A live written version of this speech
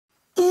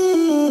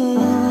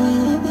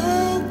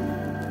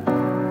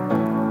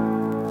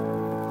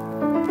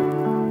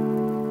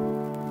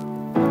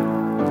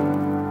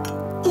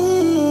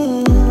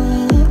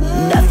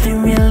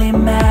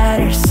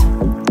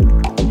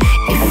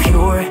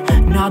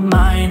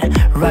mind,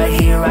 right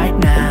here, right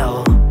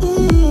now.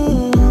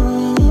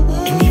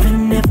 And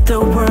even if the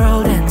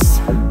world ends,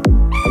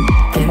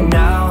 then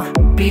I'll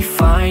be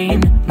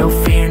fine. No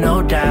fear,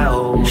 no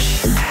doubt.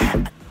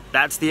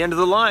 That's the end of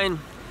the line.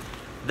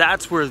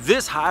 That's where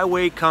this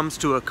highway comes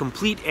to a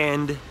complete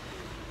end.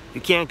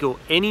 You can't go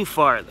any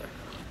farther.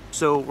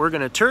 So we're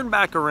gonna turn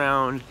back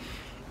around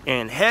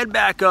and head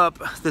back up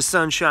the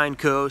Sunshine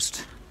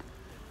Coast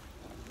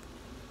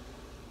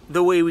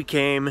the way we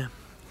came,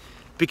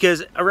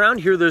 because around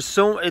here there's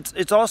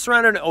it's all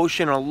surrounded in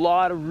ocean, a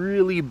lot of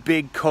really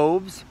big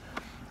coves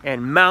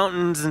and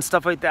mountains and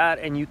stuff like that,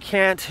 and you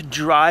can't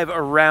drive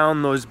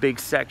around those big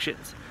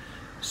sections.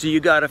 So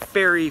you got a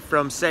ferry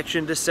from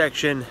section to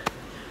section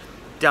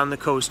down the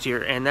coast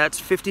here, and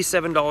that's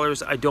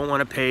 $57. I don't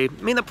want to pay.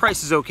 I mean, the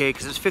price is okay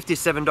because it's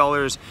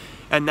 $57,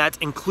 and that's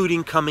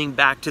including coming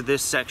back to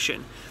this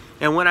section.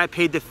 And when I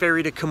paid the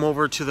ferry to come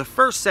over to the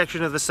first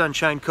section of the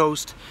Sunshine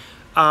Coast,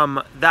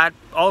 that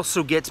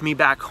also gets me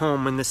back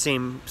home in the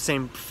same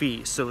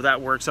fee. So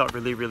that works out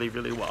really, really,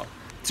 really well.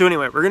 So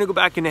anyway, we're gonna go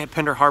back into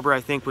Pender Harbour,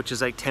 I think, which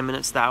is like 10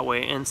 minutes that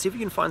way, and see if we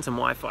can find some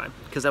Wi-Fi,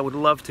 because I would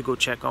love to go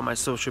check all my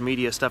social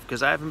media stuff,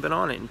 because I haven't been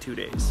on it in 2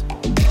 days.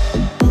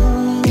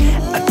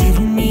 I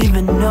didn't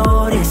even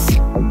notice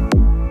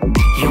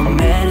your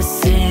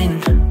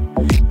medicine.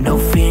 No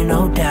fear,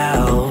 no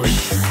doubt.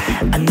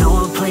 I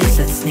know a place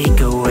that sneak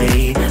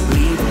away.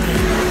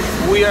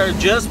 We are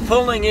just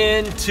pulling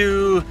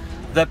into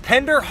the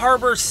Pender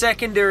Harbour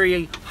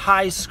Secondary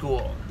High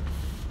School.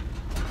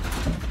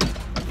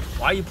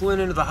 Why are you pulling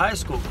into the high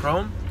school,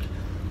 Chrome?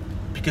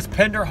 Because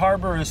Pender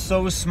Harbour is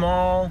so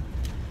small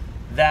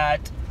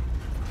that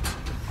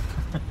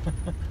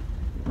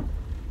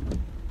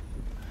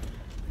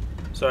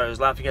sorry, I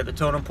was laughing at the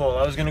totem pole.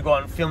 I was gonna go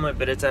out and film it,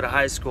 but it's at a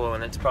high school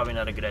and it's probably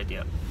not a good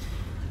idea.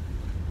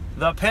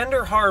 The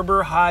Pender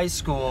Harbour High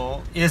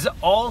School is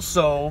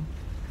also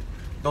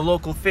the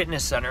local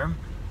fitness center,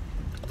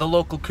 the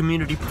local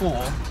community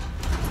pool.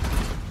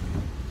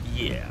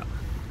 Yeah,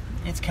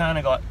 it's kind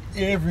of got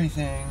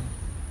everything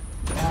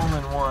all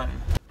in one.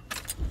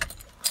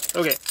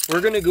 Okay,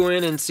 we're gonna go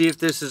in and see if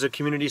this is a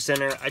community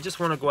center. I just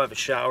want to go have a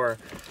shower.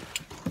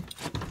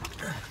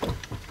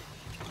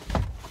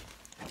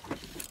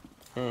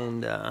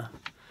 And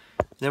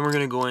then we're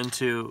gonna go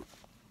into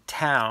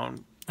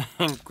town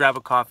and grab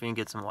a coffee and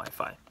get some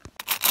Wi-Fi.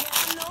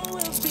 I know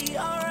we'll be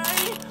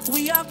alright.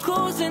 We are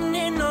cruising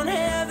in on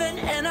heaven,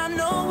 and I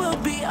know we'll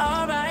be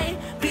alright.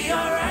 Be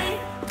alright,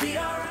 be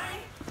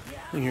alright.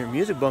 I hear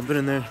music bumping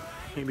in there.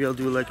 Maybe I'll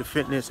do like a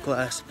fitness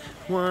class.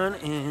 1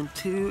 and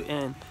 2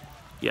 and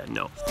yeah,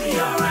 no. Be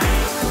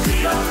alright,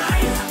 be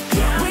alright.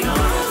 We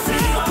will be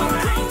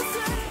alright.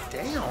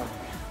 Damn.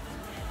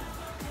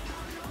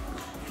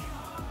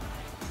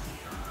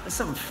 There's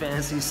some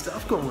fancy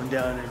stuff going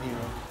down in here.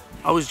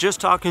 I was just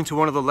talking to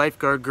one of the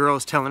lifeguard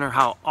girls, telling her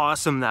how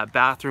awesome that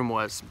bathroom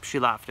was. She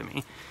laughed at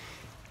me.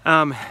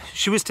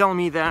 She was telling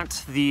me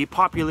that the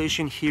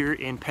population here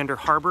in Pender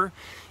Harbour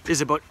is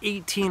about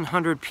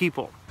 1,800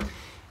 people.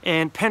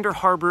 And Pender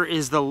Harbour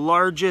is the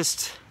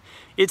largest,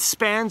 it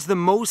spans the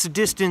most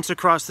distance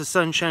across the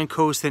Sunshine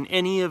Coast than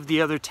any of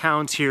the other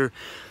towns here,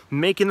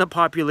 making the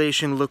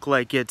population look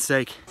like it's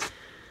like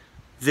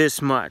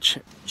this much.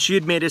 She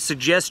had made a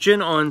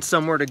suggestion on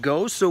somewhere to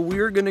go, so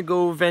we're gonna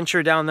go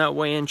venture down that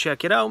way and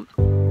check it out.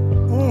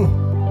 Ooh.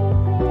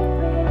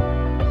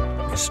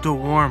 It's still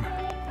warm.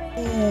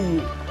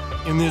 Ooh.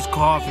 And this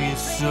coffee is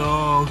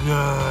so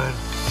good.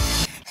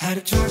 Had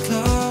a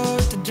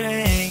truckload to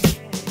drink.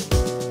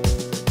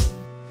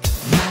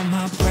 Now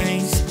my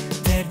brain's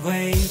dead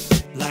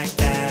weight like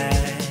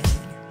that.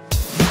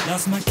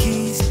 Lost my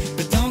keys,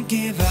 but don't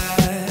give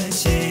a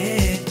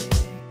shit.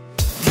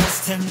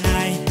 'Cause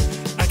tonight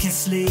I can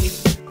sleep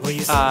where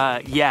you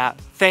sleep. Yeah,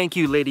 thank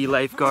you, lady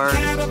lifeguard.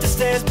 Climb up the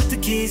stairs, put the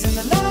keys in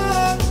the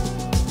lock.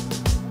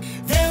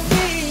 Then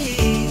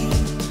we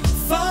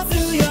fall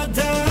through your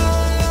door.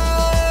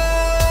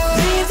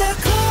 Leave the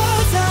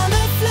clothes on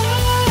the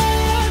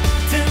floor.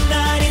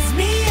 Tonight it's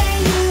me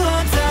and you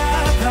on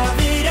top of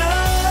it all.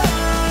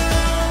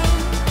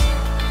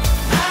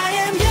 I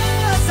am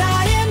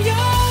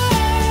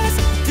yours.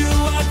 Do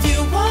what you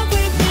want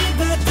with me,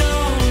 but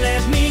don't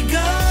let me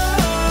go.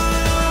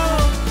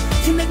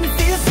 You make me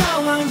feel so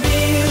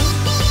unreal.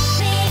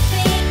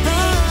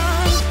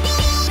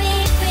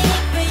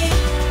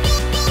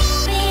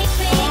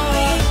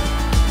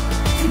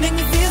 You make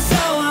me feel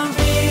so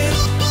unreal.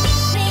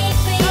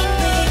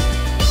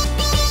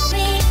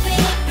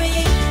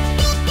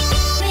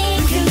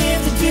 We can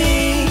live the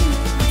dream.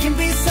 We can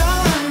be so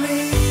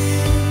unreal.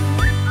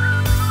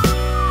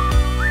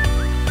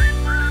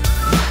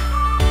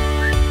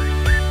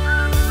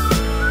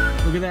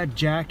 Look at that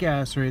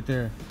jackass right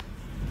there.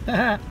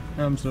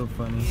 I'm so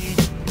funny.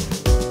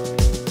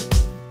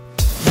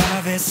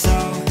 Love is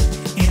so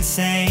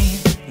insane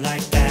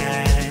like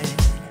that.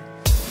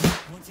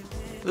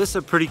 This is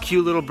a pretty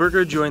cute little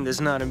burger joint that's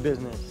not in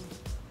business.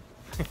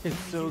 It's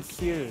so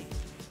cute.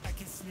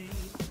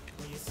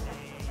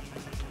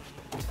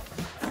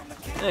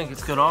 I think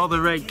it's got all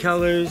the right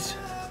colors.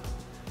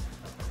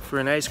 for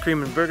an ice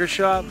cream and burger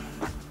shop.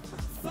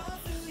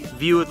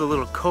 View of the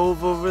little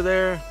cove over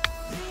there.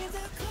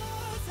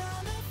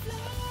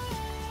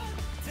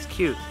 It's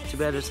cute. Too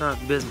bad it's not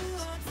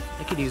business.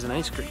 I could use an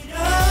ice cream.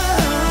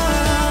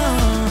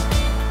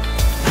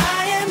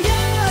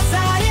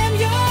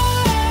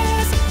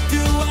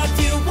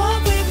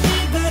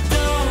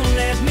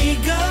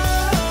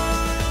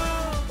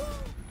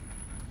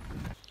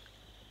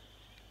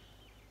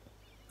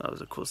 That was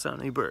a cool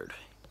sounding bird.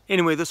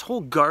 Anyway, this whole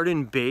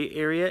Garden Bay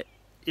area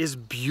is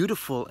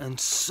beautiful and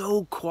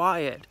so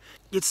quiet.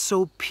 It's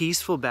so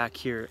peaceful back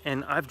here,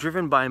 and I've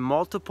driven by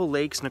multiple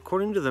lakes, and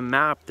according to the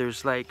map,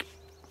 there's like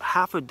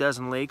half a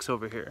dozen lakes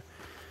over here.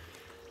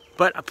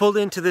 But I pulled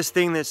into this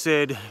thing that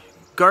said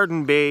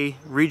Garden Bay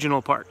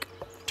Regional Park.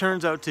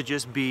 Turns out to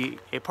just be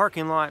a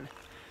parking lot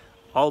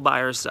all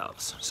by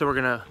ourselves. So we're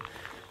gonna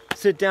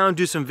sit down,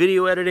 do some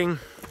video editing.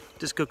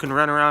 Disco can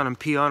run around and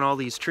pee on all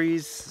these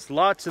trees. There's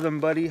lots of them,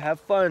 buddy.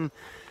 Have fun.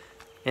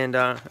 And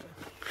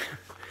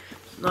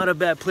not a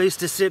bad place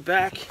to sit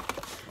back,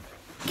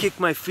 kick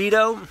my feet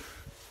out,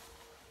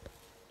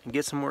 and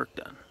get some work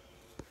done.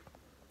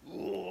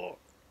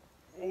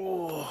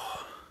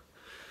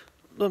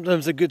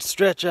 Sometimes a good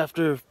stretch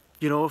after,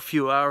 you know, a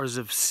few hours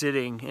of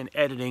sitting and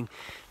editing.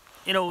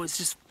 You know, it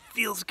just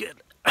feels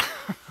good.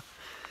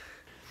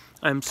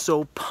 I'm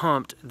so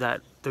pumped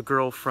that the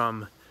girl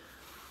from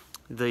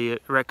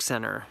the rec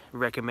center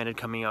recommended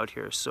coming out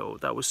here, so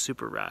that was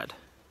super rad.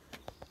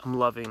 I'm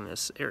loving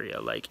this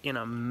area, like, in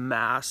a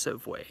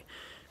massive way.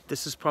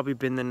 This has probably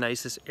been the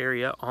nicest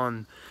area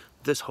on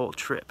this whole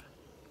trip.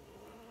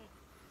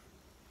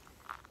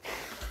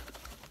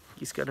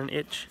 He's got an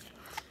itch.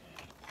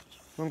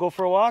 Wanna go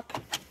for a walk?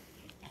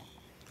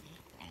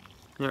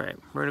 All right,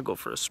 we're gonna go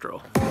for a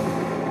stroll.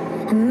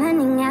 I'm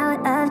running out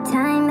of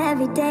time,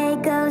 every day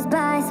goes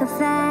by so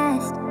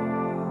fast.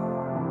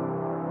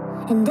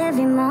 And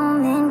every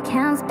moment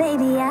counts,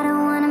 baby, I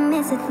don't wanna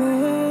miss a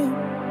thing.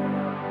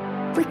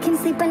 We can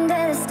sleep under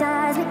the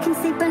stars, we can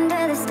sleep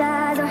under the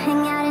stars, or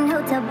hang out in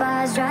hotel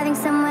bars, driving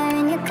somewhere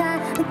in your car.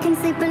 We can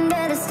sleep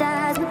under the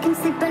stars, we can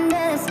sleep under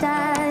the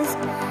stars,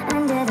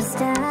 under the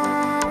stars.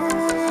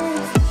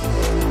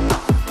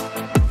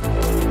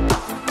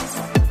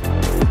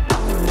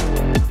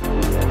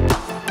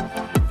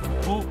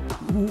 Oh,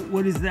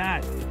 what is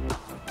that?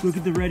 Look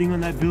at the writing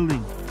on that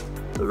building.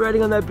 The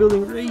writing on that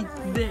building right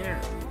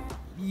there.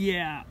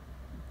 Yeah,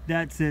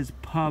 that says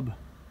pub.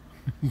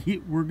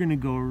 We're gonna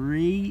go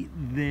right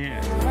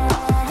there.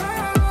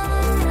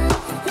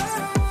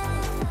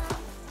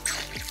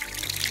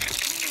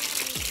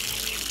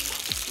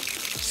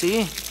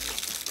 See?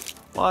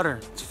 Water,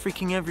 it's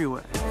freaking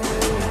everywhere.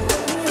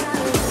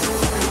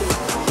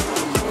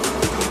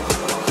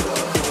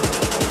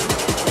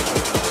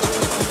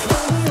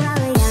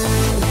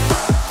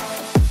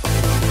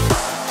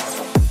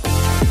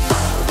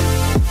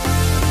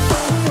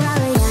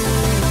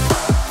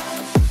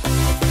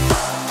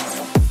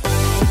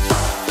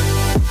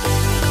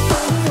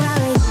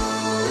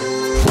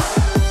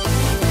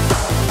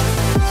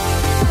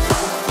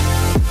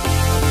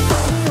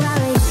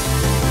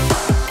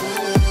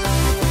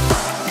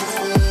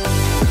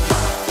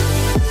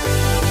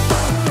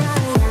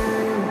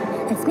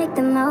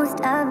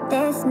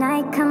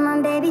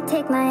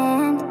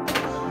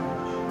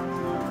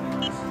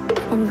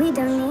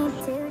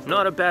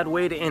 Not a bad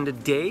way to end a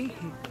day.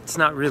 It's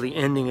not really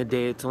ending a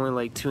day, it's only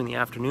like 2 in the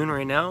afternoon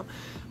right now,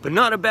 but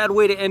not a bad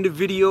way to end a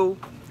video.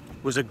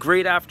 It was a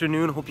great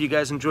afternoon. Hope you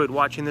guys enjoyed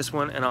watching this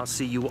one, and I'll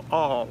see you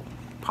all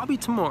probably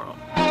tomorrow.